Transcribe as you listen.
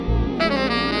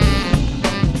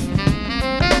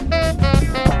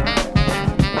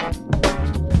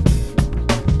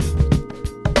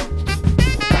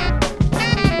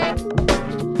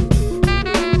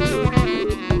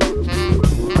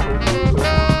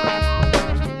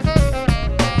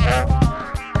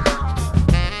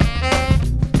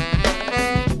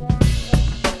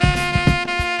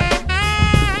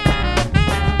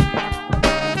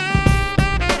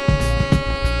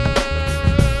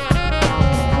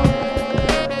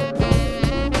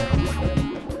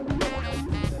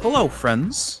Hello,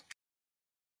 friends.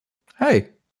 Hey,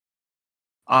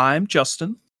 I'm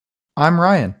Justin, I'm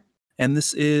Ryan. and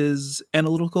this is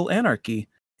Analytical Anarchy,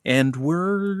 and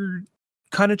we're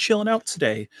kind of chilling out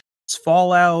today. It's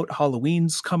Fallout,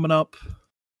 Halloween's coming up.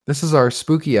 This is our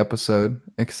spooky episode,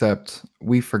 except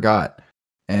we forgot,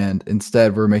 and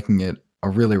instead we're making it a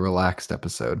really relaxed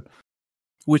episode.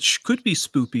 Which could be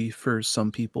spoopy for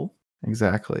some people.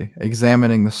 Exactly.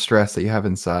 Examining the stress that you have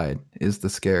inside is the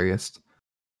scariest.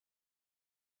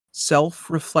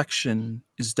 Self-reflection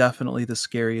is definitely the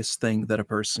scariest thing that a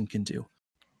person can do.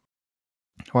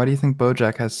 Why do you think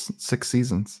BoJack has 6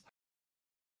 seasons?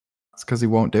 It's because he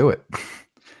won't do it.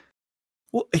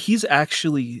 Well, he's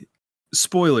actually,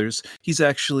 spoilers, he's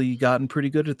actually gotten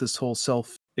pretty good at this whole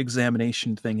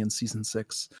self-examination thing in season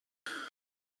 6.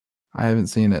 I haven't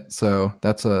seen it, so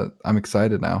I'm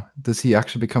excited now. Does he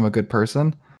actually become a good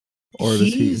person? Or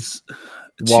does he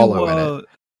wallow in it?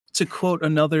 To quote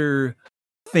another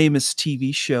famous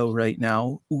TV show right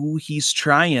now, ooh, he's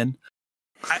trying.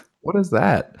 What is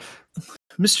that?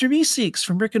 Mr. Meeseeks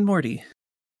from Rick and Morty.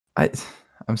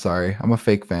 I'm sorry. I'm a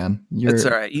fake fan. That's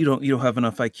all right. You don't have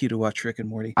enough IQ to watch Rick and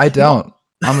Morty. I don't.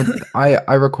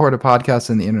 I record a podcast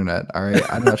on the internet. All right.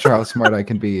 I'm not sure how smart I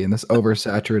can be in this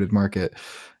oversaturated market.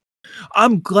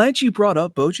 I'm glad you brought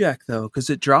up BoJack though, because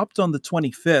it dropped on the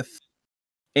 25th,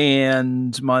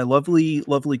 and my lovely,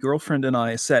 lovely girlfriend and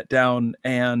I sat down,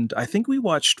 and I think we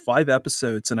watched 5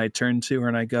 episodes. And I turned to her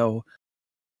and I go,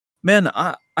 "Man,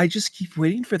 I just keep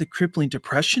waiting for the crippling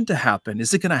depression to happen.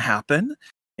 Is it going to happen?"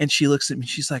 And she looks at me.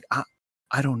 She's like,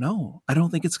 I don't know. I don't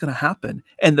think it's going to happen.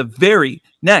 And the very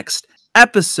next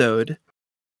episode,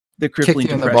 the crippling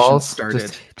depression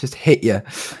started. Just hit you.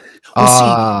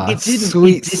 Well, see, it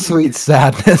didn't. Sweet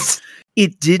sadness.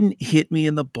 It didn't hit me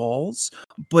in the balls,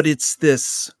 but it's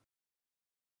this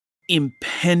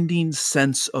impending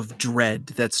sense of dread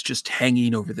that's just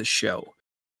hanging over the show.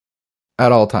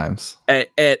 At all times.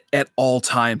 At all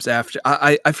times after.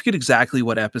 I forget exactly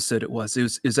what episode it was.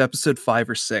 It was episode 5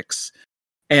 or 6.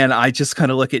 And I just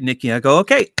kind of look at Nikki and I go,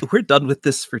 "Okay, we're done with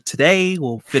this for today.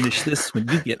 We'll finish this when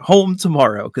you get home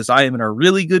tomorrow, because I am in a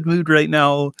really good mood right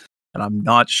now. And I'm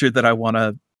not sure that I want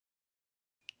to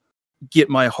get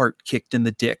my heart kicked in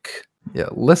the dick." Yeah,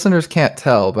 listeners can't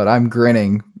tell, but I'm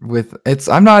grinning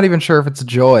I'm not even sure if it's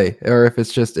joy or if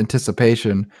it's just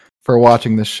anticipation for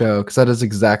watching the show, because that is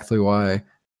exactly why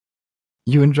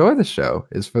you enjoy the show,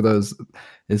 is for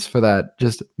that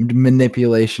just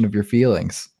manipulation of your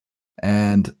feelings.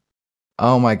 And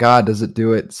oh my god, does it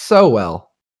do it so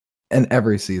well in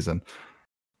every season.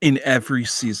 In every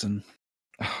season.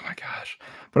 Oh my gosh.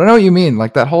 But I know what you mean.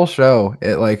 Like that whole show,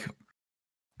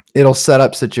 it'll set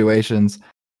up situations.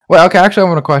 Well, okay, actually I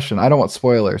want a question. I don't want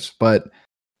spoilers, but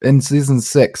in season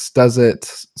 6, does it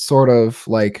sort of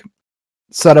like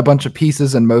set a bunch of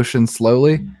pieces in motion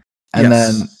slowly and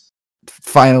then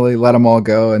finally let them all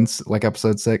go in like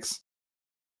episode 6?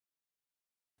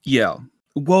 Yeah.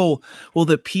 Well,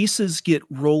 the pieces get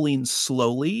rolling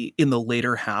slowly in the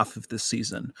later half of the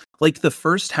season. Like the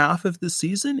first half of the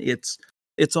season, it's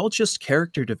all just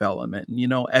character development. You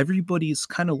know, everybody's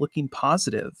kind of looking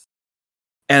positive.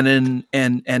 And in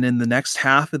the next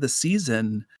half of the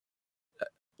season,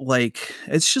 like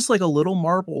it's just like a little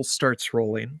marble starts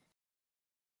rolling.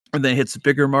 And then it hits a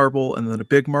bigger marble and then a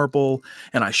big marble.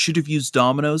 And I should have used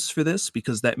dominoes for this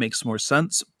because that makes more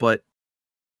sense, but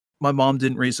my mom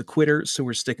didn't raise a quitter, so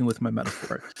we're sticking with my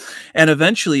metaphor. And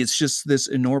eventually it's just this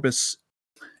enormous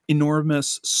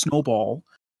snowball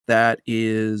that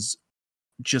is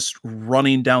just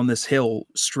running down this hill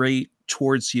straight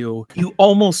towards you. You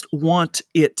almost want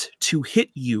it to hit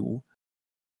you.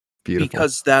 Beautiful.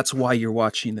 Because that's why you're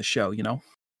watching the show, you know?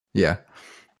 Yeah.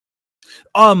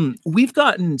 We've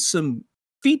gotten some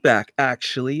feedback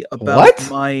actually about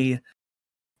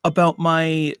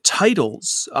my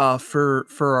titles for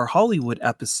our Hollywood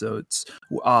episodes.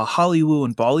 Hollywoo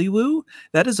and Bollywoo.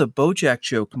 That is a BoJack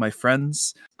joke, my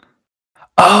friends.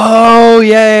 Oh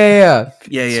yeah.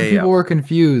 People were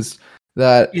confused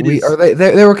that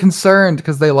they were concerned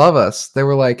because they love us. They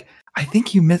were like,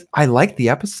 I like the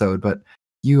episode, but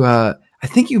I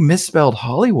think you misspelled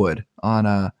Hollywood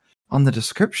on the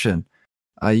description.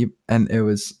 We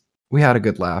had a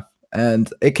good laugh,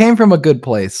 and it came from a good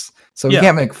place, so we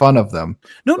can't make fun of them.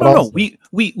 No.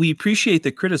 We appreciate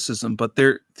the criticism, but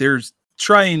they're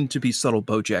trying to be subtle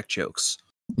BoJack jokes.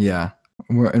 Yeah,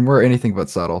 we're anything but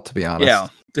subtle, to be honest. Yeah.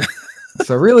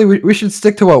 So really, we should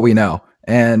stick to what we know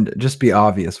and just be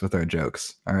obvious with our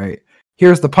jokes. All right,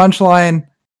 here's the punchline.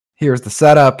 Here's the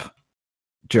setup.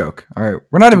 joke. All right,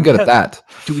 we're not even good at that.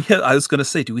 I was gonna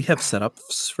say, do we have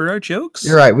setups for our jokes?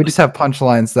 You're right. We just have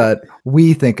punchlines that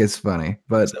we think is funny,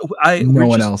 but no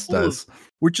one else does.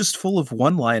 We're just full of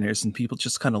one-liners, and people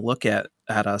just kind of look at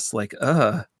us like,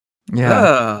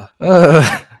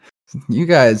 You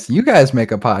guys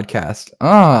make a podcast.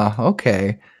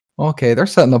 Okay. They're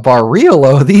setting the bar real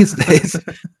low these days.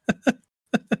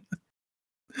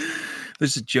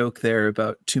 There's a joke there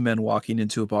about two men walking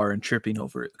into a bar and tripping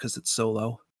over it because it's so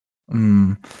low.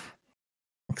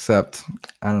 Except,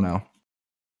 I don't know.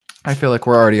 I feel like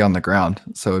we're already on the ground,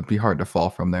 so it'd be hard to fall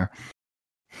from there.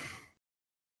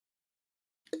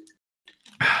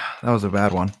 That was a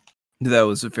bad one. That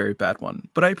was a very bad one,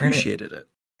 but I appreciated it.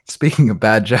 Speaking of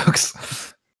bad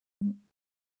jokes.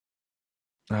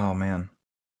 Oh, man.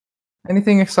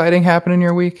 Anything exciting happen in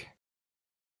your week?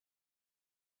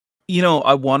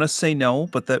 I want to say no,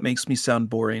 but that makes me sound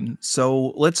boring.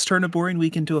 So let's turn a boring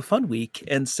week into a fun week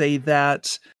and say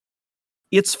that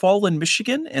it's fall in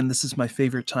Michigan, and this is my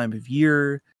favorite time of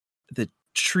year. The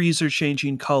trees are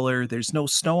changing color. There's no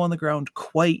snow on the ground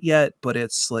quite yet, but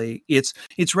it's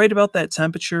right about that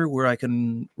temperature where I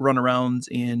can run around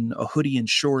in a hoodie and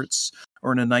shorts,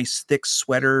 or in a nice thick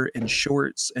sweater and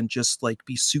shorts, and just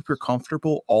be super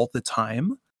comfortable all the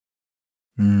time.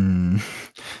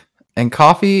 And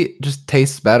coffee just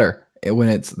tastes better when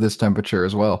it's this temperature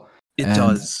as well. It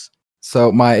does.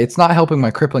 So it's not helping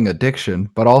my crippling addiction,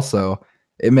 but also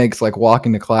it makes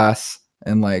walking to class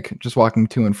and just walking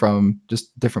to and from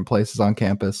just different places on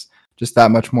campus just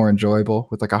that much more enjoyable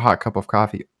with a hot cup of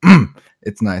coffee.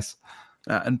 It's nice.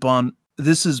 And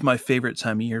this is my favorite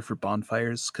time of year for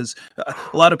bonfires, because a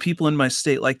lot of people in my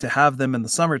state like to have them in the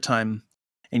summertime,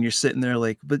 and you're sitting there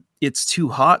but it's too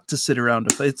hot to sit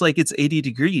around. It's it's 80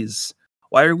 degrees.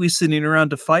 Why are we sitting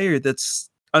around a fire that's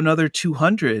another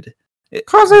 200?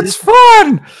 Because it's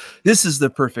fun! This is the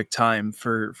perfect time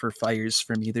for fires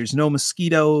for me. There's no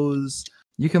mosquitoes.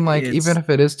 You can even if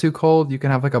it is too cold, you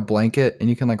can have a blanket and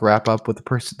you can wrap up with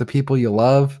the people you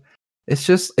love.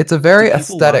 It's a very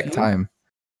aesthetic time.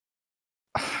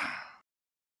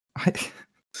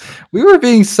 We were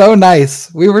being so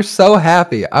nice. We were so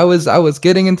happy. I was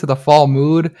getting into the fall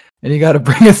mood, and you got to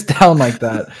bring us down like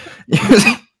that.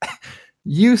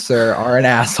 You, sir, are an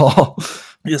asshole.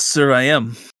 Yes, sir, I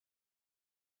am.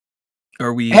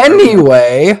 Are we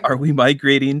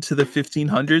migrating to the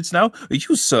 1500s now?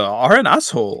 You, sir, are an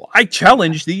asshole. I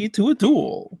challenge thee to a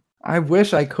duel. I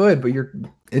wish I could, but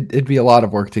it'd be a lot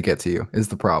of work to get to you, is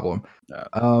the problem.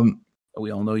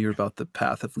 We all know you're about the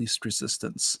path of least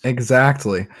resistance.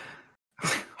 Exactly.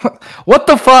 What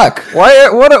the fuck?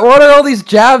 What are all these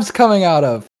jabs coming out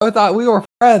of? I thought we were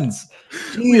friends.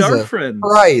 Jesus we are friends.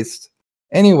 Christ.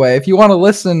 Anyway, if you want to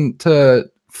listen to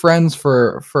Friends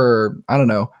for I don't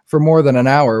know, for more than an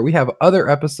hour, we have other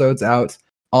episodes out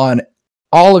on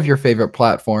all of your favorite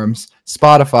platforms,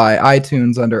 Spotify,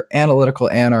 iTunes, under Analytical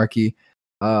Anarchy.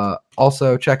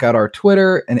 Also check out our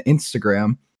Twitter and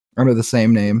Instagram under the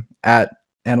same name, at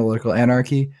Analytical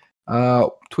Anarchy.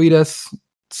 Tweet us,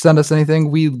 send us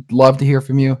anything. We'd love to hear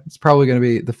from you. It's probably going to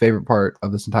be the favorite part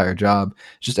of this entire job,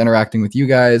 just interacting with you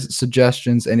guys.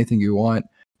 Suggestions, anything you want,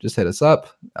 just hit us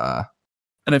up.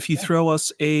 And if you throw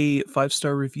us a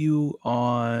 5-star review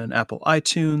on Apple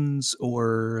iTunes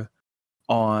or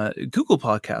on Google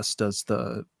Podcasts, does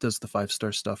the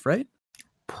 5-star stuff, right?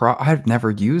 I've never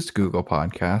used Google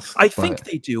Podcasts. I think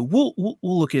they do. We'll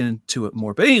look into it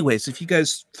more. But anyways, if you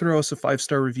guys throw us a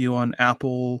 5-star review on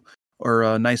Apple or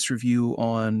a nice review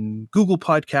on Google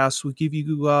Podcasts, we'll give you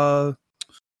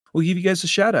guys a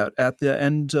shout out at the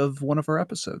end of one of our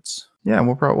episodes. Yeah,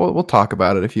 we'll talk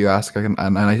about it if you ask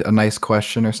a nice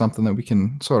question or something that we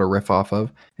can sort of riff off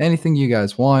of. Anything you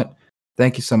guys want.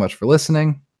 Thank you so much for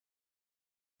listening.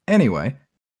 Anyway,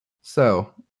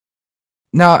 so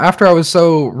now after I was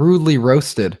so rudely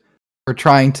roasted for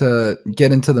trying to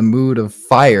get into the mood of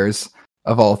fires,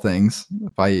 of all things,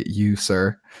 by you,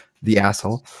 sir, the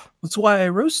asshole. That's why I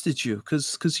roasted you,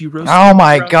 because you roasted. Oh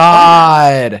my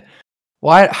god!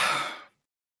 Why?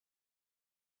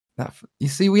 You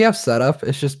see, we have setup.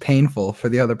 It's just painful for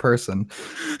the other person.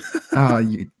 Oh,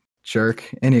 you jerk.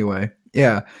 Anyway,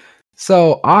 yeah.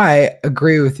 So I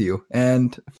agree with you.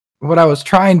 And what I was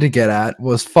trying to get at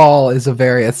was fall is a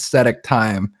very aesthetic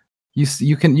time.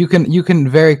 You can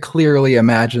very clearly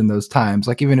imagine those times.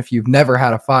 Even if you've never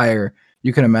had a fire,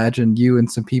 you can imagine you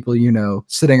and some people you know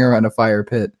sitting around a fire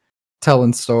pit,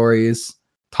 telling stories,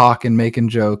 talking, making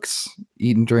jokes,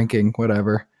 eating, drinking,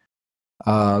 whatever.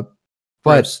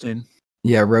 Roasting.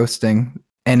 Yeah, roasting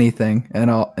anything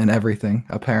and everything,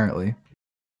 apparently.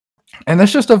 And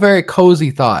that's just a very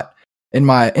cozy thought. In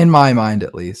my mind,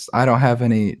 at least, I don't have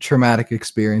any traumatic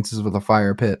experiences with a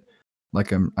fire pit,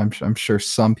 like I'm sure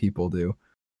some people do.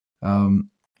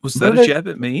 Was that a jab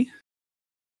at me?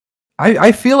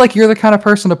 I feel like you're the kind of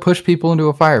person to push people into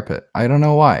a fire pit. I don't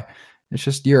know why. It's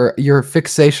just your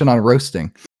fixation on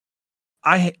roasting.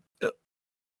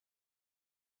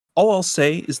 All I'll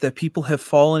say is that people have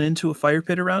fallen into a fire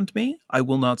pit around me. I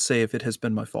will not say if it has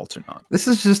been my fault or not. This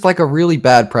is just like a really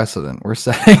bad precedent we're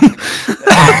setting.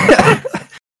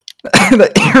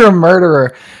 That you're a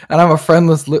murderer and I'm a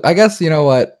friendless I guess, you know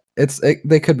what?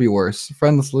 They could be worse.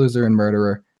 Friendless loser and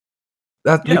murderer.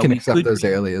 That we can accept those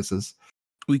aliases.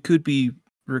 We could be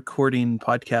recording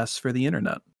podcasts for the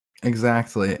internet.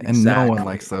 Exactly. And no one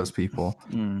likes those people.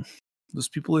 Those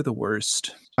people are the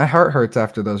worst. My heart hurts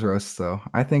after those roasts, though.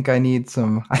 I think I need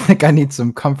some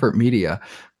comfort media.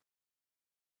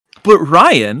 But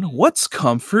Ryan, what's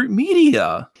comfort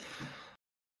media?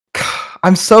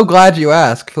 I'm so glad you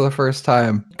asked for the first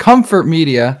time. Comfort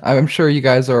media, I'm sure you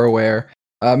guys are aware.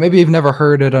 Maybe you've never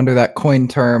heard it under that coined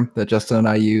term that Justin and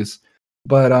I use.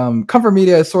 But comfort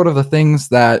media is sort of the things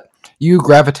that you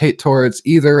gravitate towards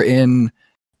either in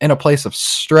a place of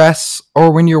stress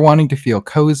or when you're wanting to feel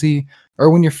cozy or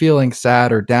when you're feeling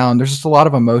sad or down. There's just a lot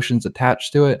of emotions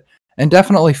attached to it. And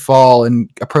definitely fall and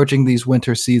approaching these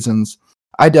winter seasons,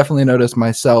 I definitely notice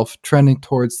myself trending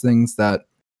towards things that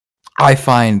I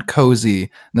find cozy,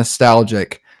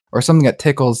 nostalgic, or something that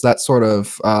tickles that sort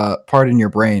of part in your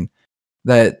brain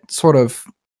that sort of,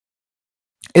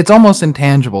 it's almost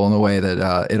intangible in the way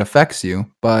that it affects you,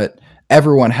 but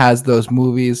everyone has those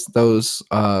movies, those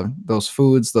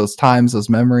foods, those times, those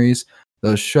memories,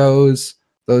 those shows,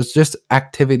 those just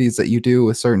activities that you do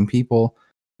with certain people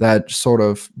that sort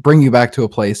of bring you back to a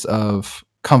place of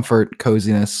comfort,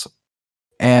 coziness.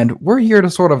 And we're here to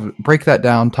sort of break that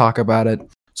down, talk about it,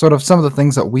 sort of some of the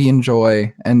things that we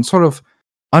enjoy and sort of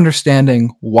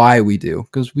understanding why we do.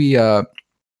 Because we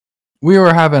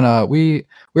were having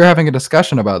a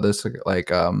discussion about this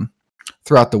like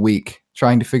throughout the week,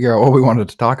 trying to figure out what we wanted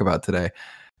to talk about today.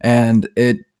 And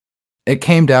it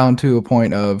came down to a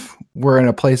point of we're in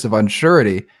a place of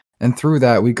unsurety, and through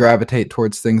that we gravitate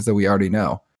towards things that we already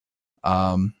know.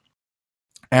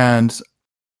 And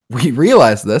we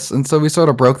realized this, and so we sort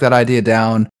of broke that idea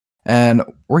down, and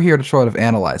we're here to sort of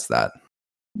analyze that.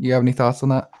 You have any thoughts on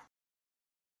that?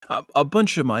 A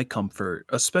bunch of my comfort,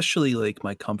 especially like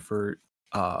my comfort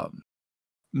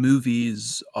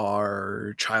movies,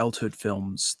 are childhood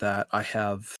films that I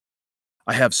have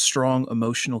strong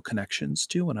emotional connections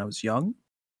to when I was young,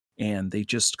 and I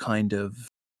just kind of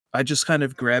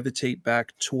gravitate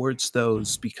back towards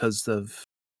those because of,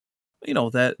 you know,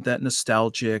 that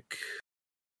nostalgic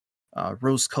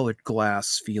rose-colored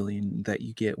glass feeling that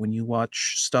you get when you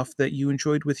watch stuff that you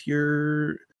enjoyed with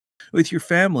your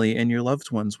family and your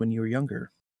loved ones when you were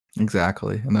younger.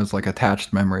 Exactly. And those like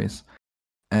attached memories.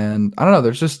 And I don't know,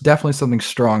 there's just definitely something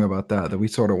strong about that we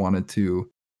sort of wanted to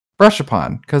brush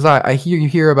upon, because I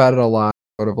hear about it a lot,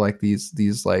 sort of like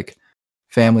these like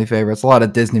family favorites. A lot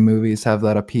of Disney movies have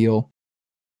that appeal,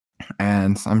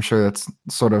 and I'm sure that's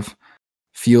sort of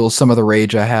fuels some of the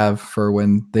rage I have for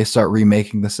when they start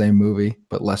remaking the same movie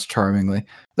but less charmingly.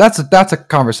 That's a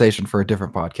conversation for a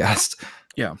different podcast.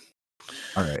 Yeah.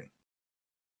 All right.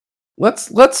 Let's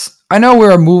I know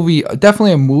we're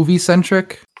definitely a movie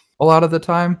centric a lot of the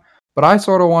time, but I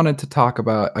sort of wanted to talk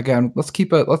about, again, let's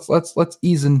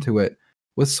ease into it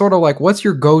with sort of like, what's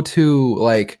your go-to,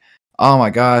 like, oh my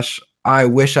gosh, I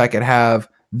wish I could have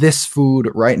this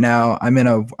food right now. I'm in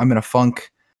a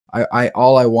funk. I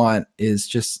all I want is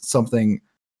just something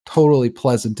totally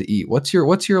pleasant to eat. What's your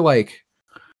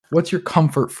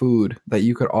comfort food that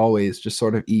you could always just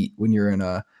sort of eat when you're in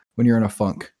a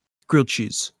funk? Grilled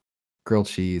cheese. Grilled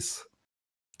cheese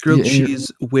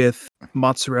with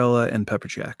mozzarella and pepper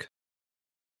jack.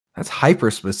 That's hyper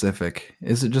specific.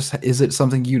 Is it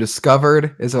something you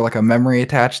discovered? Is there like a memory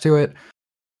attached to it?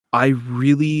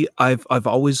 I've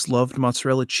always loved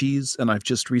mozzarella cheese, and I've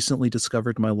just recently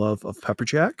discovered my love of pepper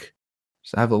jack.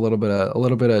 Just have a little bit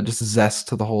of just zest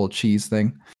to the whole cheese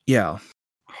thing. Yeah.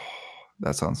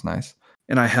 That sounds nice.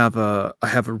 And I have a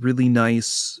really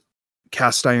nice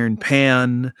cast iron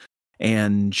pan,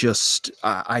 and just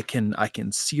I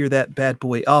can sear that bad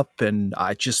boy up, and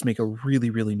I just make a really,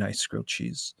 really nice grilled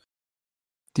cheese.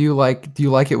 Do you like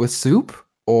it with soup,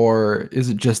 or is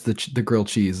it just the grilled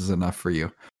cheese is enough for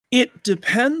you? It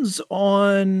depends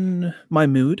on my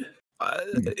mood,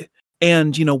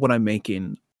 and you know what I'm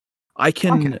making. I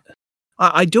don't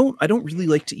really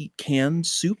like to eat canned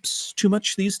soups too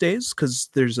much these days because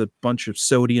there's a bunch of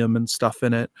sodium and stuff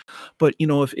in it. But you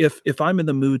know, if I'm in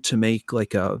the mood to make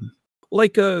like a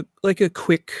like a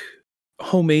quick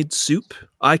homemade soup.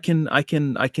 I can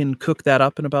cook that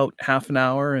up in about half an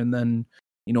hour and then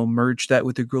merge that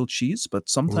with the grilled cheese. But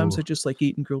sometimes I just like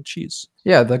eating grilled cheese.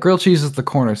 Yeah, the grilled cheese is the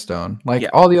cornerstone. Like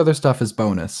all the other stuff is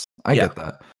bonus. I get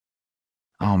that.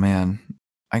 Oh man,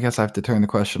 I guess I have to turn the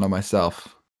question on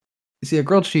myself. You see, a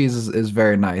grilled cheese is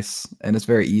very nice and it's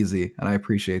very easy, and I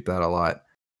appreciate that a lot.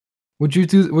 Would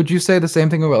you say the same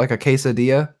thing about like a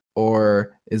quesadilla,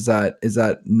 or is that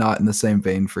not in the same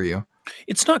vein for you?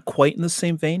 It's not quite in the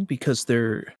same vein because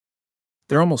they're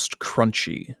almost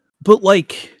crunchy. But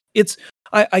like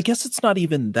I guess it's not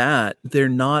even that. They're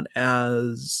not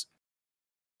as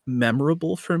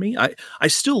memorable for me. I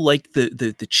still like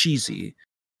the cheesy.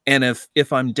 And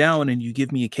if I'm down and you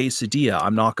give me a quesadilla,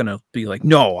 I'm not gonna be like,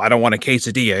 no, I don't want a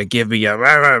quesadilla. Give me a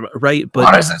right. But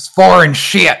what is this foreign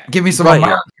shit? Give me some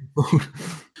American food.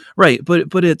 Right,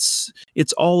 but it's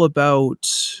all about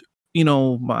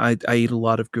I ate a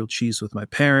lot of grilled cheese with my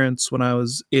parents when I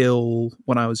was ill,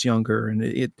 when I was younger, and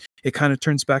it kind of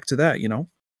turns back to that.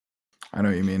 I know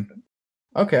what you mean.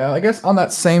 Okay, I guess on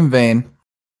that same vein,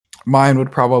 mine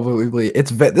would probably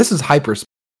this is hyper.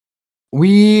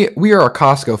 We are a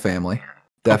Costco family,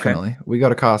 definitely. Okay. We go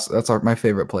to Costco. That's my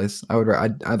favorite place.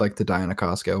 I'd like to die in a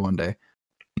Costco one day.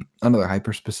 Another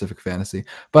hyper specific fantasy,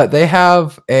 but they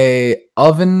have a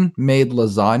oven made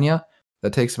lasagna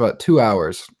that takes about 2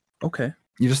 hours. Okay,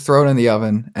 you just throw it in the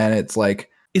oven, and it's like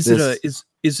is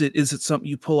it something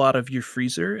you pull out of your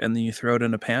freezer and then you throw it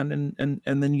in a pan and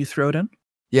then you throw it in?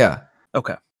 Yeah.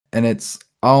 Okay. And it's,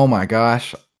 oh my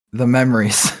gosh, the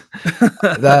memories.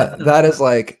 that is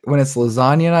like when it's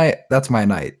lasagna night. That's my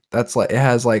night. That's like it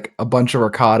has like a bunch of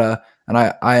ricotta, and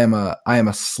I am a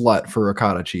slut for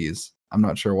ricotta cheese. I'm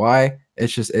not sure why.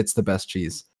 It's the best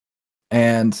cheese.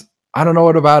 And I don't know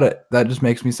what about it that just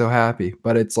makes me so happy.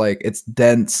 But it's like it's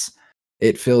dense.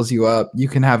 It fills you up. You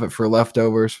can have it for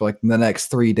leftovers for like the next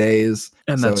 3 days.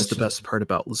 And that's the best part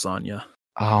about lasagna.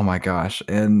 Oh my gosh.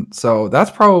 And so that's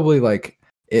probably like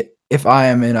it if I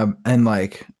am in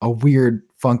like a weird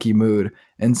funky mood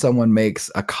and someone makes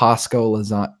a Costco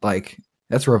lasagna, like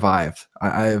that's revived.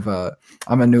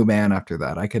 I'm a new man after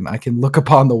that. I can look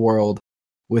upon the world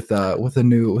with a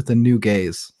new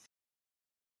gaze.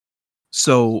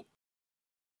 So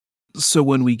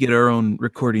when we get our own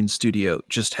recording studio,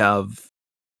 just have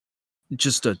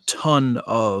a ton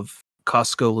of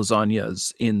Costco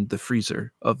lasagnas in the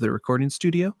freezer of the recording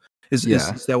studio. Is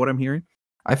that what I'm hearing?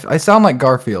 I sound like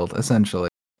Garfield essentially.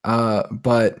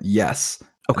 But yes.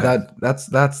 Okay. That's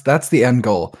the end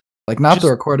goal. Like not the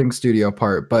recording studio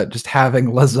part, but just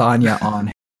having lasagna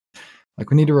on. Like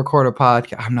we need to record a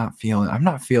podcast. I'm not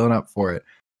feeling up for it.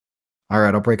 All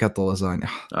right, I'll break out the lasagna.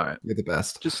 All right. You're the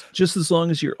best. Just as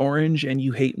long as you're orange and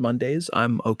you hate Mondays,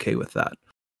 I'm okay with that.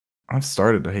 I've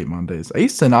started to hate Mondays. I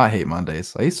used to not hate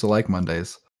Mondays. I used to like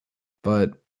Mondays.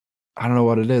 But I don't know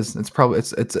what it is. It's probably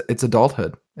it's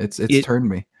adulthood. It's turned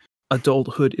me.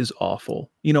 Adulthood is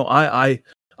awful. I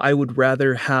would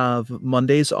rather have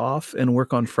Mondays off and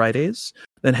work on Fridays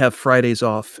than have Fridays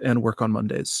off and work on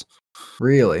Mondays.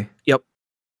 Really? Yep.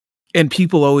 And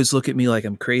people always look at me like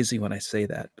I'm crazy when I say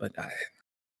that, but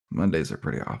Mondays are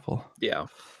pretty awful. Yeah.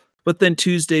 But then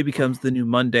Tuesday becomes the new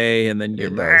Monday, and then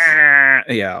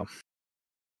yeah.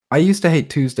 I used to hate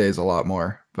Tuesdays a lot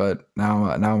more, but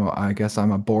now I guess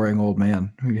I'm a boring old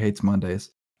man who hates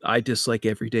Mondays. I dislike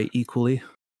every day equally.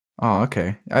 Oh,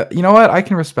 okay. You know what? I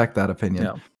can respect that opinion.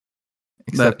 Yeah.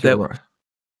 Except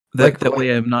that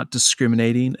way I'm not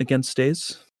discriminating against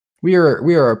days. We are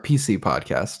a PC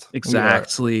podcast.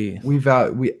 Exactly.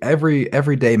 We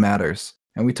every day matters,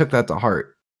 and we took that to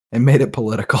heart and made it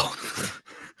political.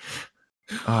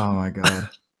 Oh my god.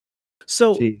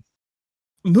 So,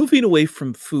 moving away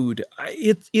from food,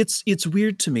 it's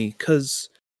weird to me because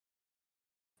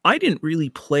I didn't really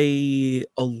play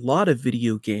a lot of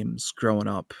video games growing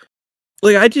up.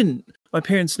 Like my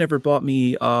parents never bought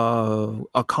me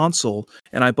a console,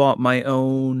 and I bought my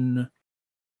own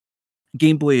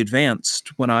Game Boy Advanced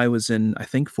when I was in, I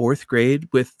think, 4th grade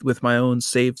with my own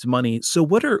saved money. So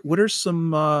what are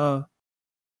some of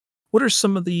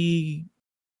the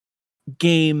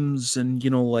games, and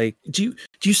like do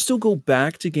you still go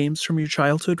back to games from your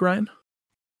childhood, Ryan?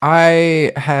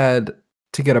 I had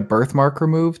to get a birthmark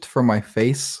removed from my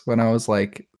face when I was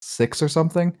like 6 or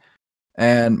something,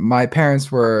 and my parents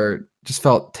just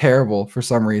felt terrible for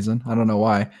some reason. I don't know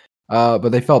why. But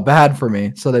they felt bad for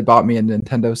me, so they bought me a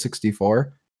Nintendo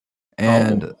 64.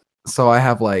 And so I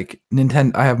have like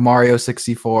I have Mario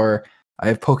 64, I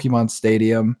have Pokemon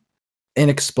Stadium.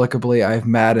 Inexplicably, I have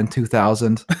Madden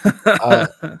 2000.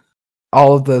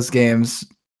 All of those games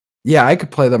yeah, I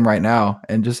could play them right now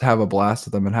and just have a blast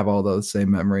with them and have all those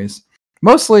same memories.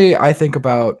 Mostly, I think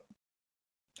about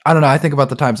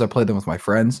the times I played them with my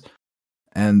friends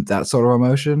and that sort of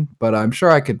emotion. But I'm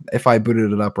sure I could, if I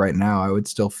booted it up right now, I would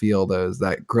still feel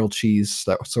that grilled cheese,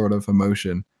 that sort of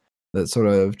emotion, that sort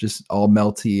of just all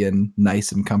melty and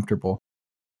nice and comfortable.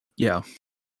 Yeah.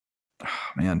 Oh,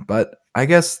 man, but I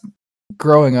guess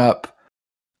growing up,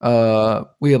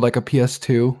 we had like a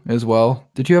PS2 as well.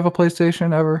 Did you have a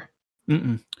PlayStation ever?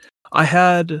 I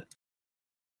had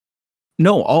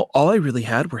no. All I really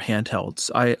had were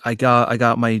handhelds. I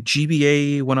got my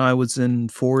GBA when I was in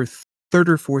third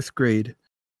or fourth grade,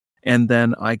 and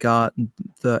then I got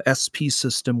the SP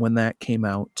system when that came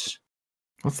out.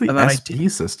 What's the SP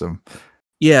system?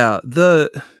 Yeah,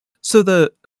 it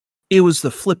was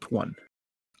the flip one.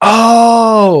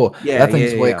 Oh, yeah, that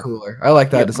thing's way cooler. I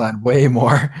like that design way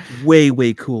more.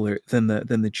 Way cooler than the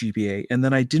GBA. And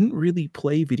then I didn't really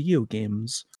play video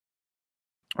games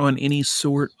on any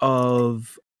sort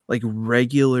of like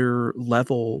regular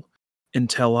level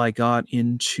until I got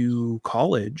into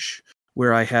college,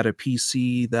 where I had a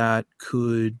PC that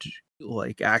could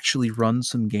like actually run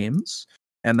some games,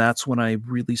 and that's when I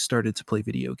really started to play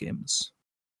video games.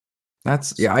 I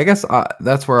guess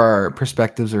that's where our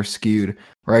perspectives are skewed.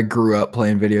 Where I grew up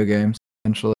playing video games,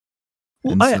 essentially.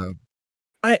 Well,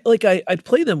 I'd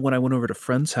play them when I went over to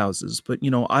friends' houses, but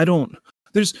I don't.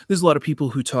 There's a lot of people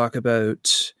who talk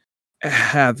about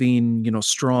having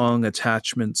strong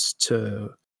attachments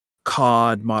to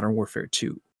COD, Modern Warfare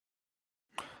 2.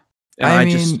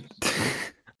 And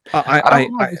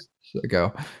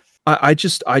I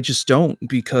just don't,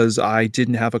 because I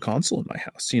didn't have a console in my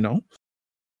house.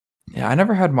 Yeah, I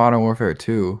never had Modern Warfare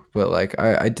 2, but like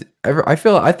I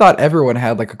thought everyone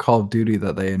had like a Call of Duty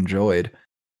that they enjoyed.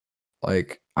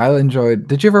 Like I enjoyed.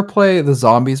 Did you ever play the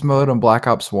Zombies mode on Black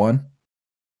Ops 1?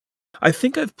 I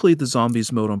think I've played the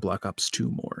Zombies mode on Black Ops 2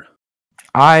 more.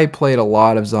 I played a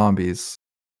lot of Zombies.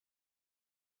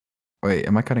 Wait,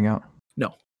 am I cutting out?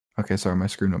 No. Okay, sorry, my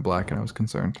screen went black and I was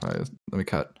concerned. Let me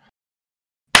cut.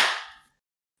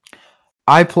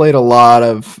 I played a lot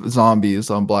of Zombies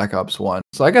on Black Ops 1.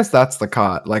 So I guess that's the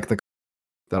COD,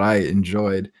 that I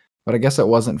enjoyed. But I guess it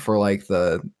wasn't for like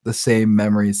the same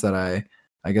memories that I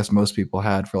guess most people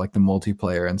had for like the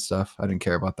multiplayer and stuff. I didn't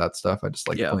care about that stuff. I just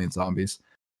liked playing Zombies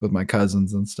with my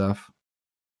cousins and stuff.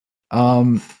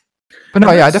 But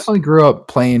no, yeah, I definitely grew up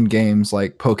playing games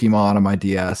like Pokemon on my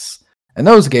DS. And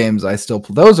those games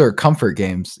those are comfort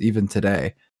games even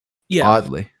today. Yeah.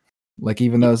 Oddly. Like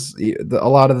even those, a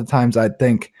lot of the times I'd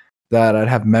think that I'd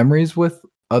have memories with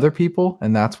other people,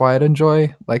 and that's why I'd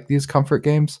enjoy like these comfort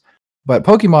games. But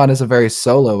Pokemon is a very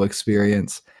solo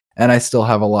experience, and I still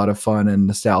have a lot of fun and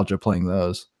nostalgia playing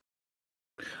those.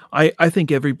 I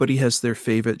think everybody has their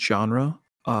favorite genre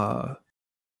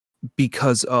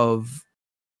because of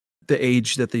the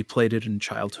age that they played it in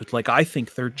childhood. Like I think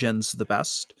third gen's the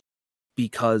best,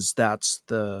 because that's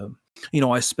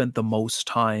I spent the most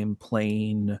time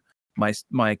playing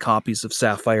my copies of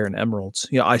Sapphire and Emeralds.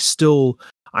 I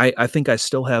think I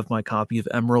still have my copy of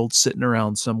Emerald sitting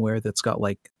around somewhere that's got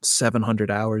like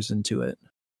 700 hours into it.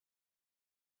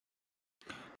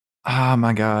 Oh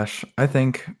my gosh.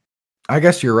 I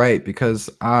guess you're right, because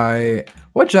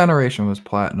what generation was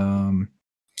Platinum?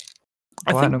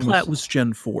 I think Plat was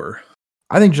Gen 4.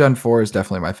 I think Gen 4 is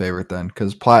definitely my favorite then,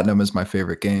 because Platinum is my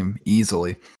favorite game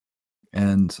easily.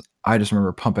 And I just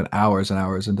remember pumping hours and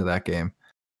hours into that game.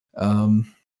 And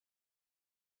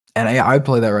I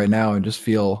play that right now and just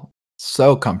feel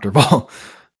so comfortable.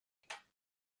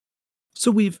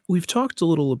 So we've talked a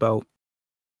little about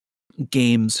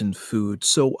games and food.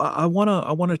 So I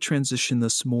wanna transition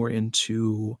this more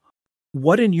into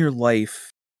what in your life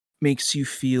makes you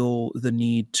feel the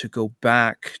need to go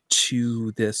back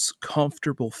to this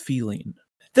comfortable feeling.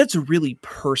 That's a really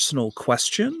personal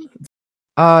question.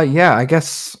 Yeah, I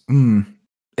guess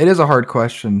it is a hard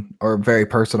question, or a very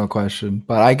personal question,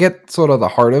 but I get sort of the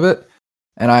heart of it,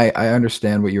 and I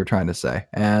understand what you're trying to say.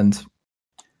 And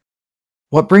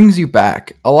what brings you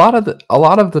back? A lot of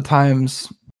the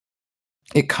times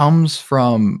it comes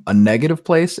from a negative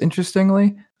place,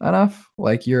 interestingly enough.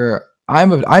 Like I'm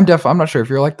not sure if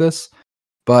you're like this,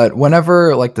 but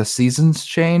whenever like the seasons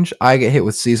change, I get hit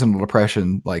with seasonal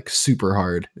depression like super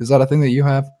hard. Is that a thing that you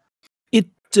have? It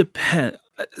depends.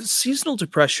 Seasonal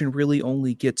depression really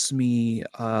only gets me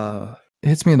it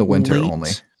hits me in the winter only.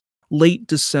 Late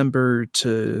December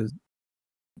to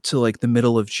like the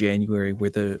middle of January,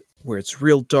 where it's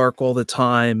real dark all the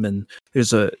time, and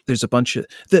there's a bunch of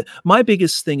my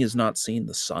biggest thing is not seeing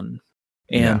the sun.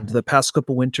 And the past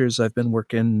couple winters I've been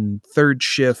working third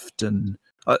shift, and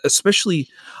Especially,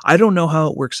 I don't know how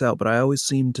it works out, but I always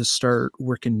seem to start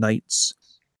working nights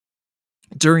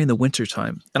during the winter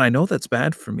time, and I know that's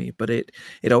bad for me, but it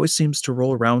always seems to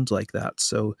roll around like that.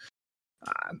 So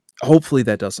hopefully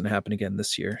that doesn't happen again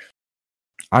this year.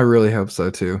 I really hope so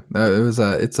too.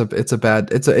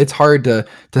 It's hard to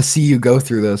see you go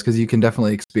through those, because you can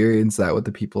definitely experience that with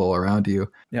the people around you.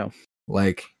 Yeah,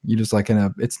 like you just like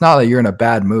it's not that you're in a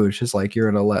bad mood. It's just like you're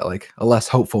in a less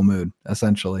hopeful mood,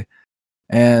 essentially.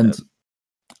 And yeah.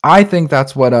 I think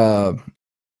that's what I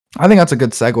think that's a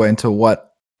good segue into why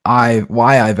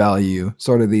I value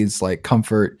sort of these like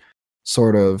comfort,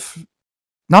 sort of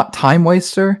not time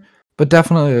waster, but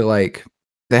definitely like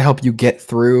they help you get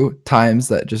through times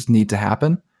that just need to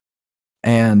happen.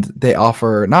 And they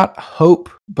offer not hope,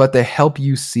 but they help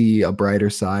you see a brighter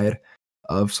side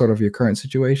of sort of your current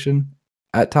situation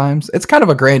at times. It's kind of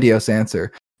a grandiose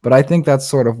answer, but I think that's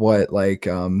sort of what like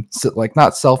not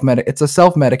it's a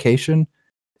self-medication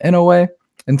in a way,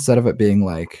 instead of it being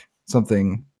like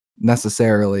something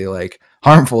necessarily like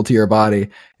harmful to your body.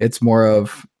 It's more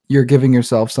of you're giving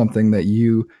yourself something that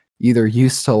you either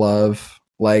used to love,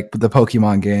 like the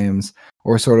Pokemon games,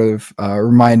 or sort of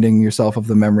reminding yourself of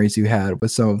the memories you had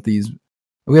with some of these.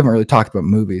 We haven't really talked about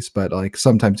movies, but like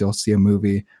sometimes you'll see a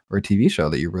movie or a TV show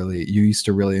that you used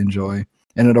to really enjoy,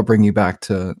 and it'll bring you back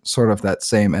to sort of that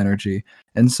same energy.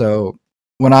 And so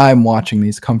when I'm watching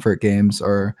these comfort games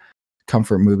or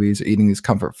comfort movies or eating these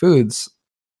comfort foods,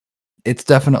 it's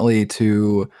definitely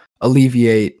to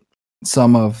alleviate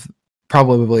some of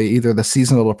probably either the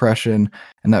seasonal depression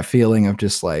and that feeling of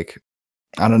just like,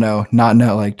 I don't know,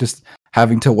 like just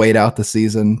having to wait out the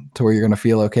season to where you're going to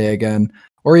feel okay again,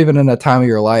 or even in a time of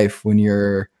your life when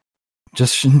you're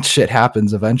just shit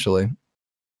happens eventually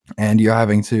and you're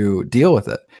having to deal with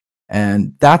it.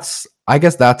 And I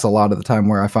guess that's a lot of the time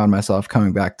where I found myself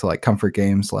coming back to like comfort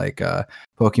games like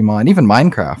Pokemon, even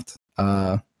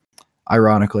Minecraft,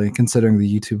 ironically, considering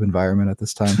the YouTube environment at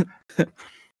this time.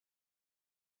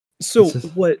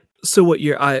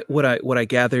 What I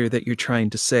gather that you're trying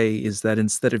to say is that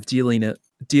instead of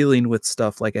dealing with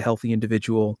stuff like a healthy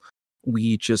individual,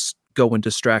 we just go and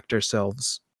distract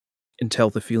ourselves until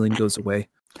the feeling goes away.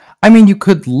 I mean, you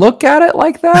could look at it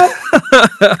like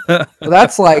that.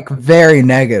 That's like very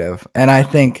negative, and I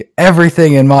think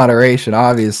everything in moderation.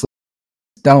 Obviously,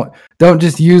 don't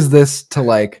just use this to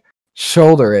like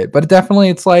shoulder it, but definitely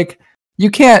it's like you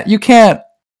can't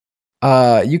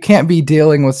be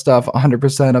dealing with stuff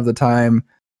 100% of the time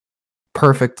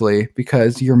perfectly,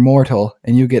 because you're mortal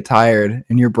and you get tired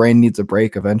and your brain needs a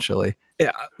break eventually.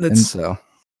 Yeah, and so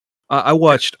I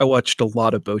watched a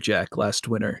lot of BoJack last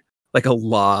winter, like a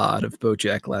lot of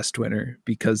BoJack last winter,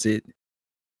 because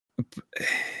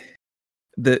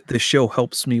the show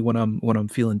helps me when I'm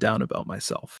feeling down about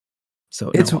myself.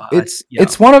 So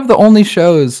it's one of the only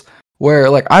shows where,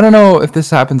 like, I don't know if this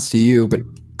happens to you, but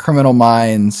Criminal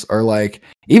Minds or like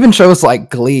even shows like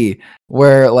Glee,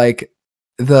 where like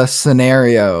the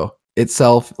scenario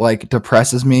itself like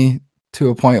depresses me to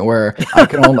a point where I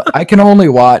can only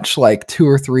watch like 2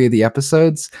 or 3 of the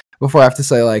episodes before I have to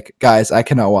say like, guys, I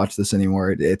cannot watch this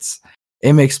anymore. It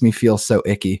makes me feel so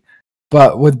icky.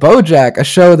 But with BoJack, a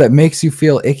show that makes you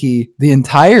feel icky the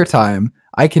entire time,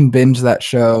 I can binge that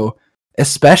show,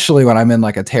 especially when I'm in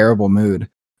like a terrible mood.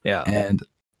 Yeah. And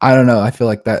I don't know. I feel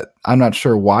like that. I'm not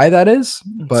sure why that is,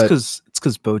 but it's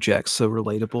because BoJack's so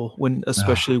relatable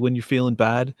especially when you're feeling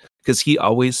bad, because he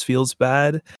always feels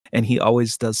bad and he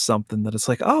always does something that it's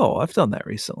like, oh, I've done that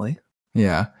recently.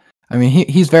 Yeah, I mean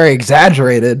he's very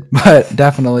exaggerated, but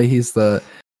definitely he's the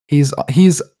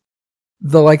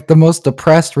like the most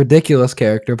depressed, ridiculous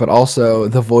character, but also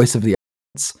the voice of the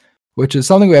audience, which is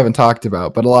something we haven't talked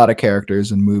about. But a lot of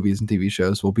characters in movies and TV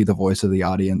shows will be the voice of the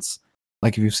audience.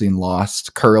 Like if you've seen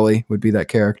Lost, Curly would be that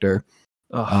character.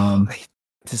 I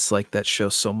dislike that show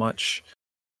so much.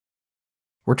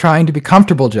 We're trying to be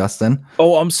comfortable, Justin.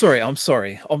 Oh, I'm sorry.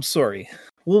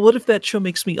 Well, what if that show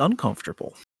makes me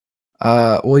uncomfortable?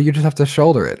 Well, you just have to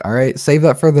shoulder it, all right? Save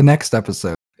that for the next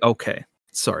episode. Okay.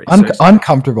 Sorry.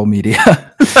 Uncomfortable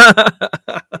media.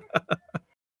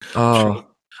 Oh.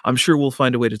 I'm sure we'll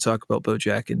find a way to talk about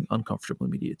BoJack and uncomfortable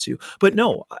media too. But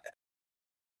no,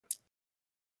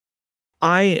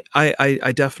 I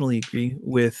definitely agree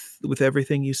with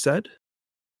everything you said.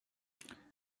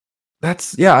 I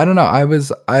don't know.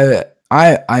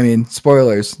 I mean,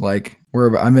 spoilers, like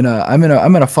I'm in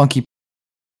a funky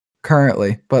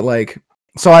currently, but like,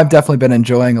 so I've definitely been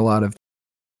enjoying a lot of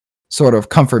sort of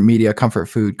comfort media, comfort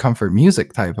food, comfort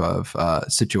music type of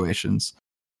situations.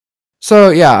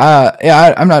 So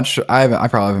I'm not sure. I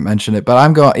probably haven't mentioned it, but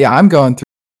I'm going through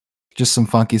just some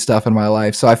funky stuff in my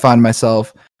life. So I find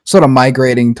myself sort of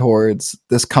migrating towards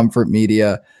this comfort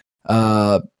media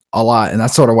a lot, and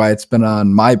that's sort of why it's been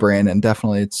on my brain. And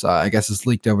definitely, it's I guess it's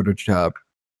leaked over to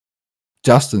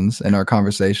Justin's in our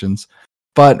conversations.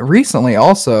 But recently,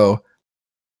 also,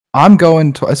 I'm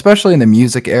going to, especially in the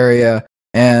music area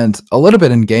and a little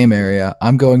bit in game area,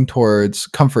 I'm going towards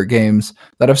comfort games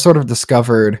that I've sort of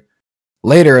discovered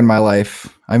later in my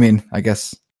life. I mean, I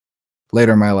guess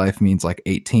later in my life means like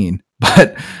 18,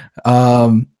 but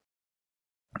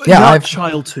yeah, I've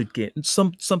childhood game,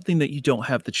 something that you don't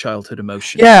have the childhood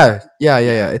emotion. Yeah.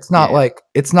 It's not like,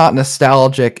 it's not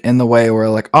nostalgic in the way where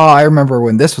like, oh, I remember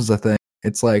when this was a thing.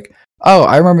 It's like, oh,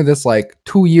 I remember this like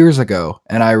 2 years ago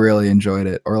and I really enjoyed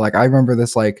it, or like I remember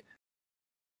this like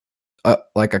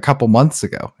a couple months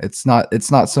ago. It's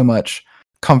not so much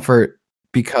comfort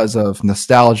because of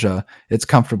nostalgia. It's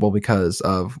comfortable because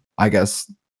of, I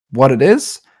guess, what it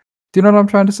is. Do you know what I'm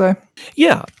trying to say?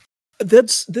 Yeah,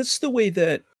 that's the way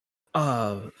that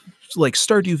like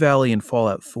Stardew Valley and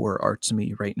Fallout 4 are to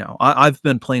me right now. I've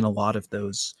been playing a lot of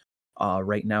those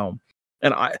right now,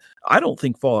 and I don't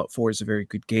think Fallout 4 is a very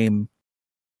good game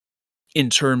in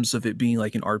terms of it being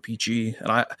like an RPG, and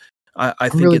I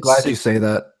I'm think really glad you say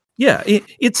that. Yeah,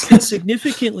 it's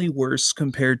significantly worse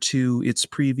compared to its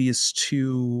previous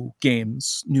 2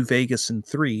 games, New Vegas and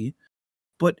 3,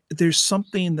 but there's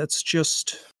something that's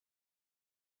just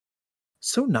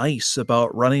so nice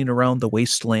about running around the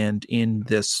wasteland in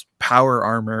this power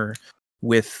armor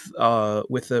with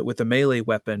a melee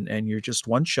weapon, and you're just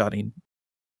one-shotting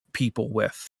people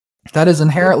with. That is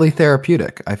inherently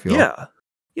therapeutic, I feel. Yeah.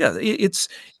 Yeah,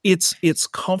 it's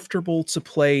comfortable to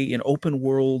play an open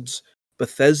world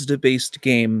Bethesda-based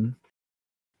game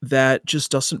that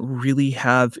just doesn't really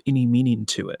have any meaning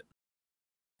to it.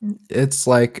 It's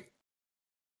like,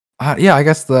 yeah, I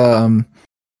guess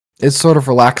it's sort of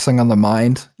relaxing on the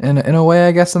mind in a way,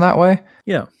 I guess, in that way.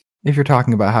 Yeah. If you're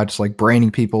talking about how just like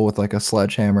braining people with like a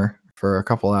sledgehammer for a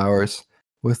couple hours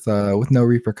with no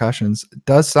repercussions, it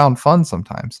does sound fun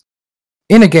sometimes.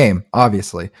 In a game,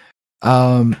 obviously.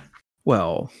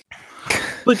 Well,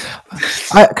 but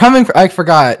I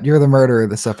forgot you're the murderer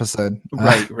this episode.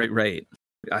 Right.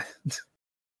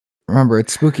 Remember,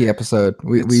 it's spooky episode.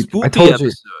 I told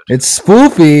you it's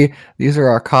spoofy. These are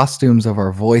our costumes of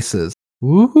our voices.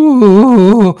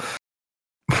 Woo!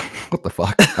 What the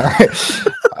fuck?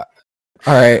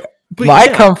 All right. But my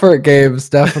comfort games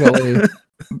definitely.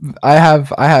 I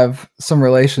have some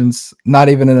relations, not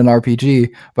even in an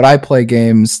RPG, but I play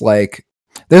games like,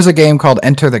 there's a game called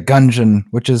Enter the Gungeon,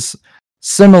 which is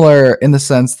similar in the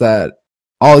sense that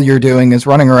all you're doing is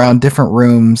running around different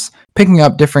rooms, picking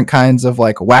up different kinds of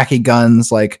like wacky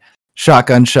guns, like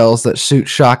shotgun shells that shoot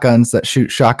shotguns that shoot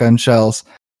shotgun shells,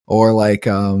 or like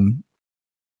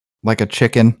a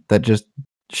chicken that just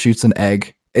shoots an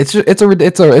egg. It's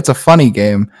a funny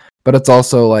game, but it's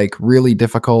also like really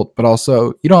difficult, but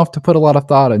also you don't have to put a lot of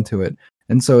thought into it.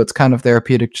 And so it's kind of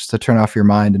therapeutic just to turn off your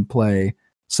mind and play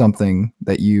something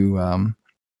that you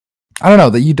I don't know,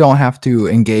 that you don't have to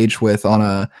engage with on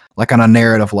a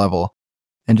narrative level,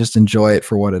 and just enjoy it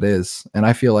for what it is. And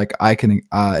I feel like I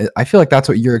feel like that's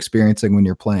what you're experiencing when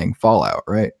you're playing Fallout,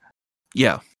 right?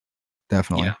 Yeah.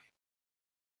 Definitely. Yeah.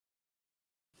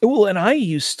 Well, and I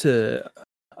used to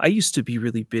be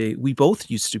really big. We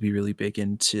both used to be really big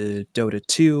into Dota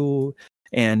 2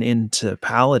 and into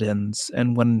Paladins.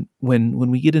 And when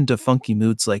we get into funky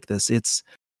moods like this, it's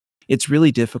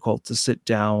really difficult to sit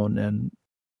down and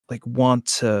like want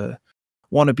to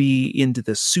be into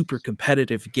this super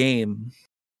competitive game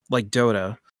like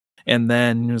Dota. And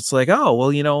then it's like, oh,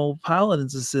 well,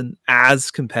 Paladins isn't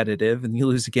as competitive, and you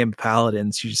lose a game of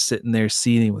Paladins, you're just sitting there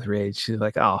seething with rage. You're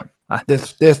like, oh,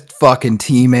 this fucking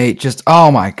teammate just,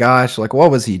 oh my gosh, like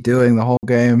what was he doing the whole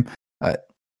game? I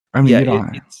mean,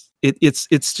 yeah,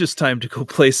 it's just time to go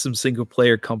play some single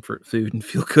player comfort food and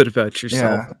feel good about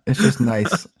yourself. Yeah, it's just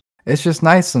nice. It's just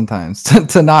nice sometimes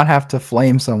to not have to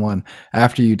flame someone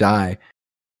after you die.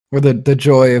 Where the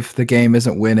joy of the game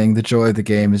isn't winning, the joy of the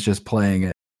game is just playing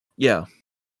it. Yeah.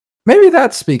 Maybe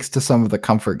that speaks to some of the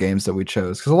comfort games that we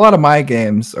chose, because a lot of my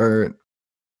games are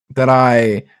that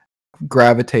I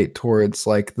gravitate towards,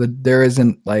 like there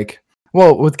isn't like,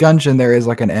 well, with Gungeon there is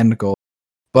like an end goal,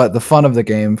 but the fun of the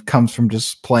game comes from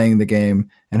just playing the game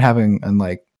and having and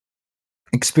like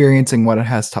experiencing what it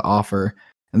has to offer.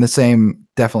 And the same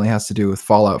definitely has to do with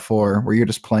Fallout 4, where you're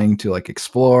just playing to like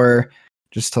explore,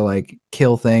 just to like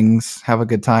kill things, have a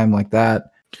good time like that.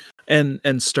 And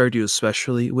Stardew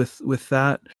especially with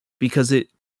that, because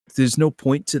there's no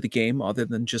point to the game other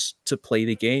than just to play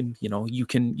the game. You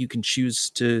can choose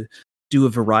to do a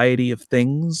variety of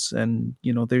things, and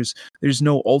there's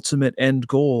no ultimate end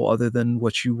goal other than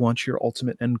what you want your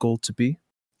ultimate end goal to be.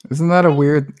 Isn't that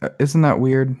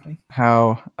weird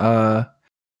how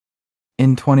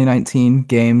in 2019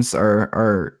 games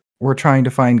we're trying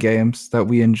to find games that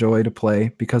we enjoy to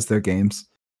play because they're games.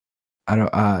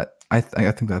 I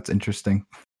think that's interesting.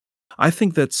 I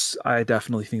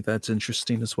definitely think that's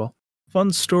interesting as well.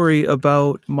 Fun story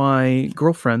about my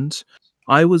girlfriend.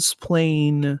 I was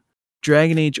playing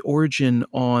Dragon Age Origin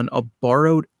on a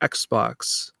borrowed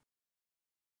Xbox.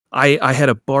 I had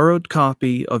a borrowed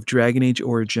copy of Dragon Age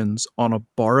Origins on a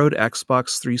borrowed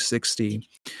Xbox 360.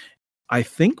 I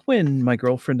think when my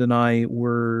girlfriend and I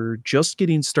were just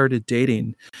getting started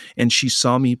dating, and she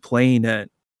saw me playing it,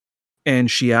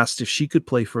 and she asked if she could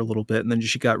play for a little bit, and then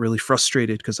she got really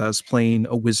frustrated because I was playing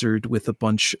a wizard with a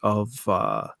bunch of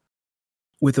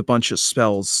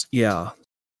spells. Yeah.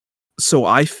 So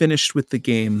I finished with the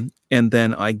game, and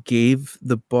then I gave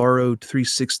the borrowed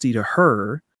 360 to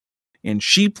her, and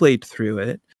she played through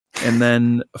it. And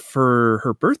then for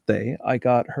her birthday, I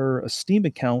got her a Steam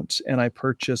account, and I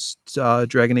purchased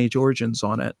Dragon Age Origins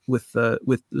on it with the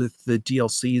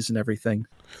DLCs and everything.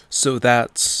 So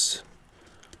that's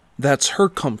her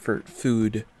comfort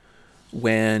food.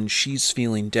 When she's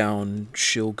feeling down,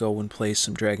 she'll go and play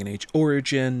some Dragon Age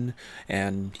Origin,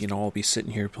 and I'll be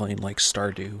sitting here playing like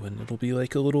Stardew, and it'll be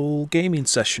like a little gaming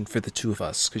session for the two of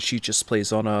us because she just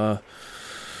plays on a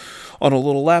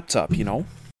little laptop.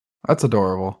 That's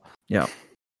adorable. Yeah,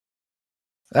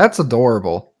 that's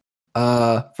adorable.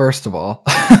 First of all,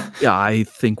 yeah, I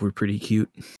think we're pretty cute.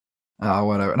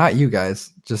 Whatever. Not you guys.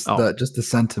 Just the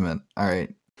sentiment. All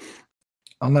right.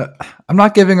 I'm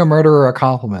not giving a murderer a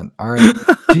compliment. All right.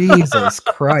 Jesus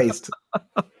Christ.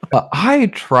 I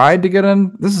tried to get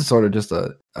in. This is sort of just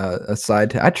a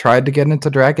side. I tried to get into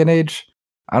Dragon Age.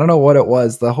 I don't know what it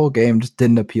was. The whole game just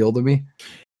didn't appeal to me.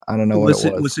 I don't know what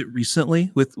it was. Was it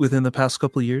recently within the past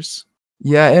couple of years?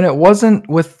 Yeah, and it wasn't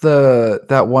with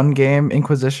that one game,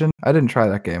 Inquisition. I didn't try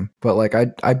that game, but like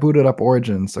I booted up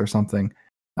Origins or something.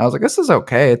 I was like, this is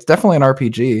okay. It's definitely an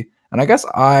RPG. And I guess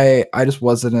I just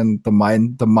wasn't in the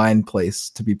mind place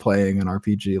to be playing an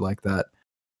RPG like that.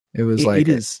 It was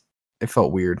it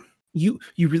felt weird. You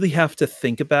really have to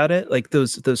think about it. Like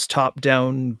those top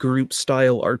down group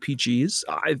style RPGs.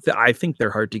 I think they're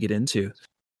hard to get into.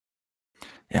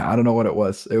 Yeah, I don't know what it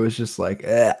was. It was just like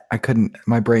I couldn't.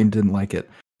 My brain didn't like it.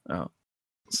 Oh,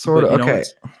 sort of. Okay.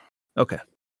 Okay.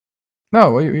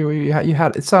 No, you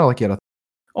had. It sounded like you had a.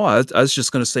 Oh, I was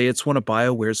just gonna say it's one of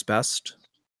BioWare's best.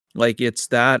 Like it's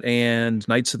that and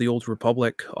Knights of the Old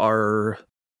Republic are,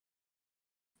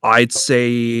 I'd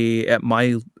say, at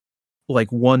my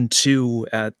 1-2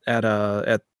 at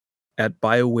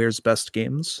BioWare's best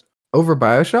games. Over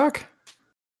BioShock?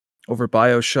 Over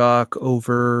BioShock,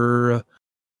 over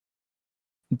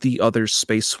the other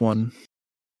space one.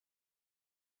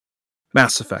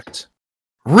 Mass Effect.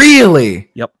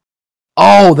 Really? Yep.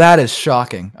 Oh, that is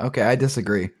shocking. Okay, I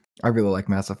disagree. I really like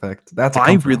Mass Effect.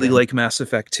 I really like Mass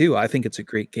Effect too. I think it's a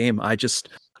great game. I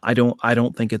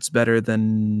don't think it's better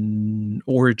than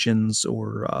Origins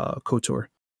or KOTOR.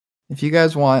 If you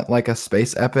guys want like a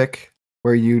space epic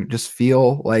where you just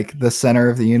feel like the center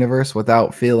of the universe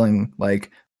without feeling like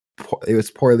it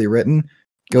was poorly written,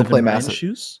 go play Mass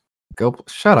Effect. Go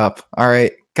shut up. All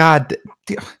right. God,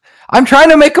 I'm trying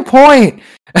to make a point.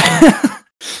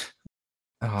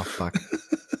 Oh fuck.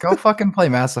 Go fucking play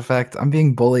Mass Effect. I'm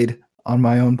being bullied on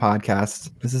my own podcast.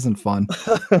 This isn't fun.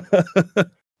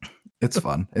 It's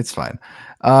fun. It's fine.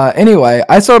 Anyway,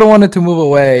 I sort of wanted to move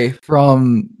away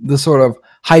from the sort of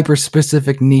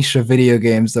hyper-specific niche of video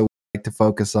games that we like to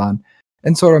focus on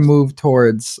and sort of move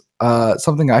towards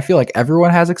something I feel like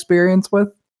everyone has experience with,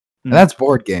 and that's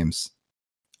board games.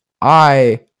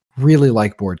 I really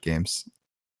like board games.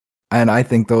 And I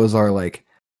think those are like...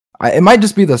 it might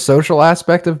just be the social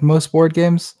aspect of most board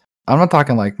games. I'm not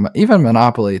talking like even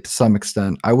Monopoly to some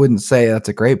extent. I wouldn't say that's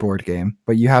a great board game,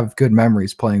 but you have good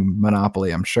memories playing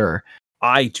Monopoly, I'm sure.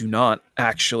 I do not,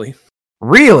 actually.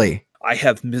 Really? I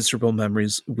have miserable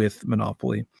memories with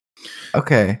Monopoly.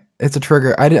 Okay, it's a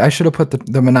trigger. I should have put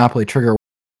the Monopoly trigger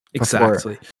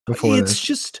exactly before it's this.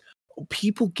 Just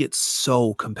people get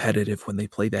so competitive when they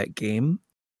play that game,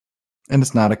 and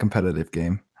it's not a competitive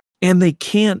game, and they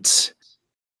can't.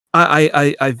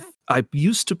 I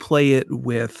used to play it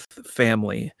with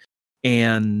family,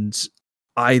 and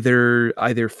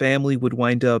either family would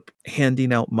wind up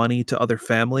handing out money to other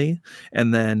family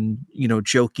and then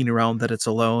joking around that it's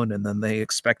a loan, and then they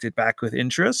expect it back with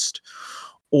interest,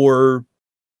 or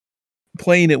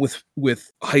playing it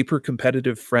with hyper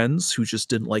competitive friends who just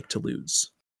didn't like to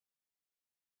lose.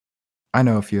 I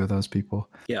know a few of those people.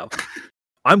 Yeah.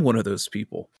 I'm one of those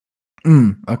people.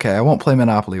 Okay, I won't play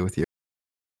Monopoly with you.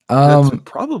 That's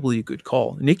probably a good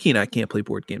call. Nikki and I can't play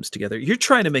board games together. You're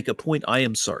trying to make a point. I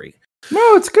am sorry.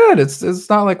 No, it's good. It's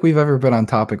not like we've ever been on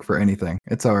topic for anything.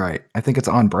 It's all right. I think it's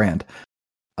on brand.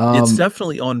 It's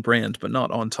definitely on brand, but not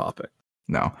on topic.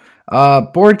 No.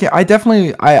 Board game.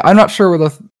 I'm not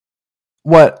sure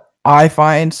what I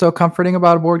find so comforting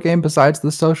about a board game besides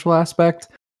the social aspect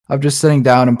of just sitting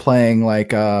down and playing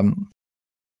like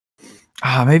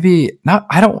maybe not.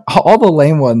 I don't all the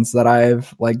lame ones that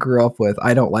I've like grew up with.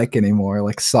 I don't like anymore.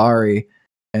 Like Sorry,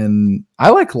 and I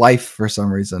like Life for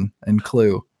some reason and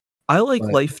Clue. I like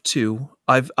Life too.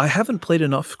 I haven't played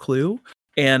enough Clue,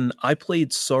 and I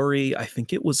played Sorry. I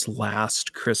think it was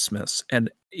last Christmas, and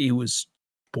it was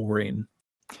boring.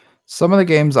 Some of the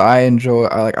games I enjoy,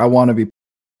 I want to be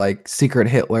like Secret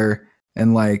Hitler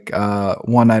and like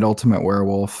One Night Ultimate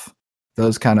Werewolf.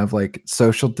 Those kind of like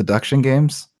social deduction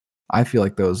games. I feel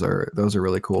like those are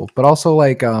really cool. But also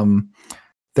like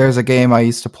there's a game I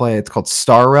used to play. It's called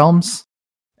Star Realms,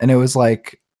 and it was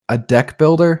like a deck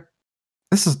builder.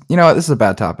 This is a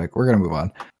bad topic. We're gonna move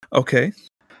on. Okay.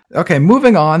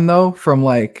 Moving on though from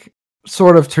like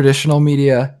sort of traditional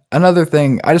media. Another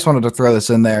thing, I just wanted to throw this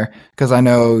in there because I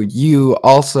know you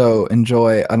also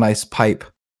enjoy a nice pipe.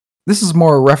 This is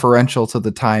more referential to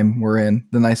the time we're in,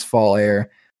 the nice fall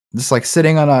air. Just like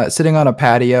sitting on a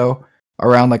patio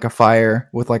around like a fire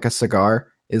with like a cigar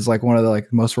is like one of the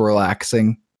like most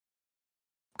relaxing,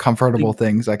 comfortable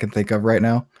things I can think of right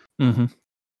now. Mm-hmm.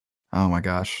 Oh my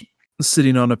gosh.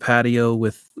 Sitting on a patio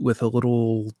with a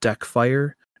little deck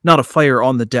fire. Not a fire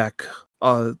on the deck,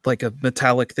 like a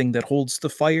metallic thing that holds the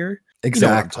fire. Exactly.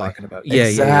 You know what I'm talking about. Yeah,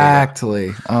 exactly.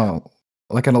 Yeah. Oh,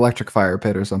 like an electric fire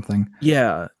pit or something.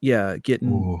 Yeah.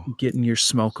 Getting your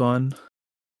smoke on.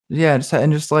 Yeah, just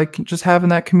having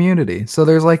that community. So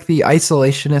there's like the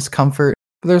isolationist comfort,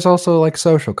 but there's also like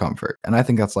social comfort, and I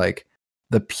think that's like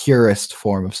the purest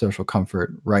form of social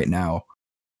comfort right now.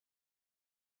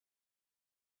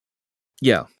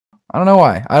 Yeah. I don't know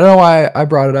why I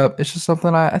brought it up. It's just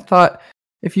something I thought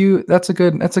that's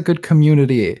a good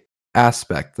community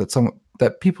aspect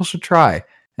that people should try.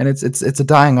 And it's a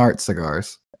dying art,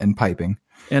 cigars and piping.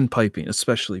 And piping,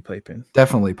 especially piping.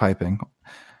 Definitely piping.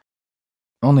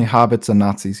 Only hobbits and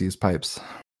Nazis use pipes.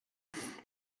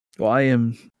 Well, I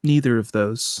am neither of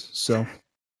those, so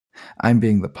I'm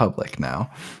being the public now.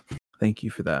 Thank you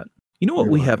for that. You know what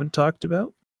we haven't talked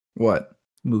about? What?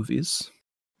 Movies.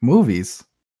 Movies?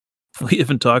 We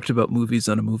haven't talked about movies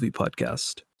on a movie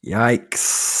podcast.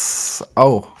 Yikes.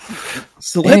 Oh.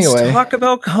 So let's talk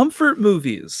about comfort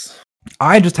movies.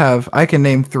 I can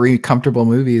name 3 comfortable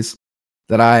movies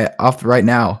that I off right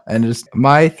now. And just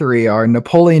my 3 are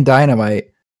Napoleon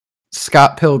Dynamite,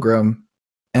 Scott Pilgrim,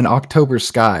 and October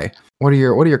Sky. What are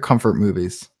your comfort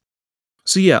movies?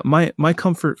 So yeah, my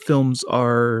comfort films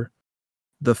are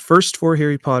the first 4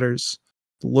 Harry Potters,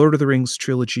 the Lord of the Rings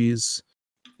trilogies,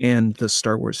 and the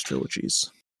Star Wars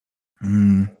trilogies.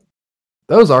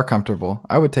 Those are comfortable.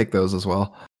 I would take those as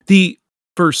well. The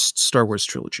first Star Wars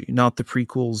trilogy, not the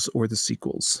prequels or the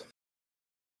sequels.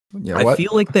 Yeah, I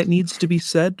feel like that needs to be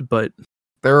said, but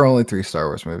there are only 3 Star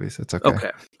Wars movies. It's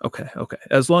okay. Okay.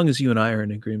 As long as you and I are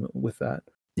in agreement with that.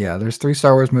 Yeah, there's 3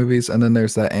 Star Wars movies, and then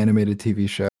there's that animated TV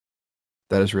show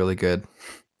that is really good.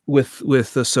 With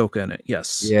Ahsoka in it,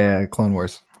 yes. Yeah, Clone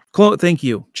Wars. Thank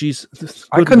you. Jeez,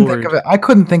 I couldn't think of it. I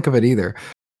couldn't think of it either.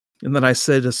 And then I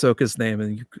said Ahsoka's name,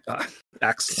 and you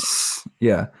excellent.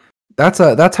 Yeah, that's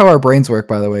how our brains work.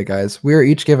 By the way, guys, we were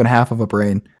each given half of a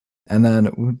brain, and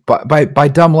then by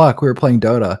dumb luck, we were playing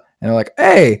Dota, and they're like,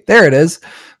 "Hey, there it is.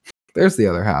 There's the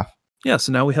other half." Yeah,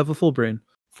 so now we have a full brain.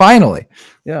 Finally.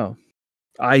 Yeah.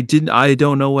 I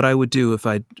don't know what I would do if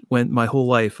I went my whole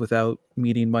life without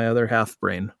meeting my other half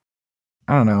brain.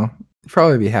 I don't know. You'd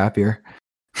probably be happier.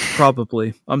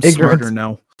 Probably. I'm smarter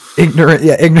now.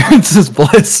 Ignorance is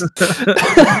bliss.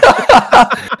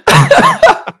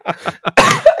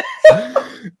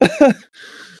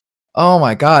 Oh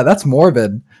my god, that's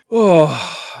morbid.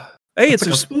 Oh. Hey, it's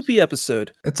a spoopy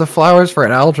episode. It's a Flowers for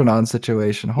Algernon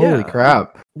situation. Holy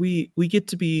crap. We get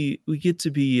to be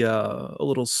a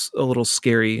little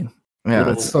scary.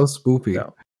 Yeah, it's so spoopy. Yeah.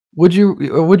 Would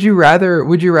you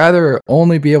rather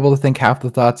only be able to think half the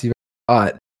thoughts you've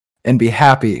thought and be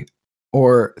happy,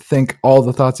 or think all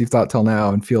the thoughts you've thought till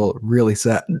now and feel really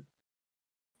sad?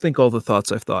 Think all the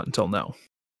thoughts I've thought until now.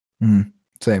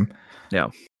 Same. Yeah.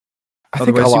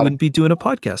 Otherwise, you wouldn't be doing a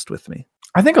podcast with me.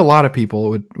 I think a lot of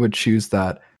people would choose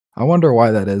that. I wonder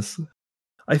why that is.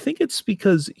 I think it's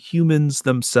because humans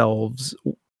themselves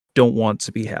don't want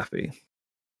to be happy.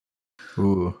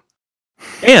 Ooh.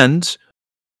 And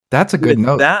that's a good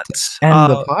note. That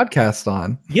end the podcast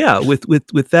on. Yeah,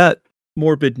 with that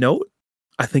morbid note,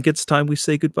 I think it's time we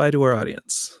say goodbye to our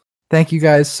audience. Thank you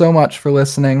guys so much for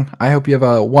listening. I hope you have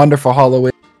a wonderful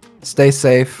Halloween. Stay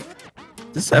safe.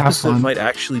 This episode might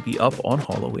actually be up on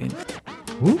Halloween.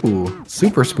 Ooh,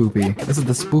 super spoopy. This is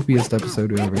the spookiest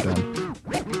episode we've ever done.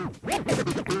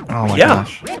 Oh my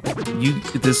gosh.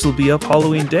 This will be up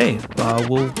Halloween day.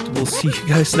 We'll see you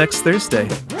guys next Thursday.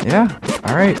 Yeah.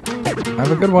 All right.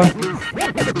 Have a good one.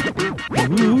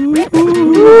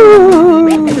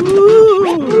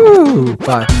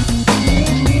 Bye.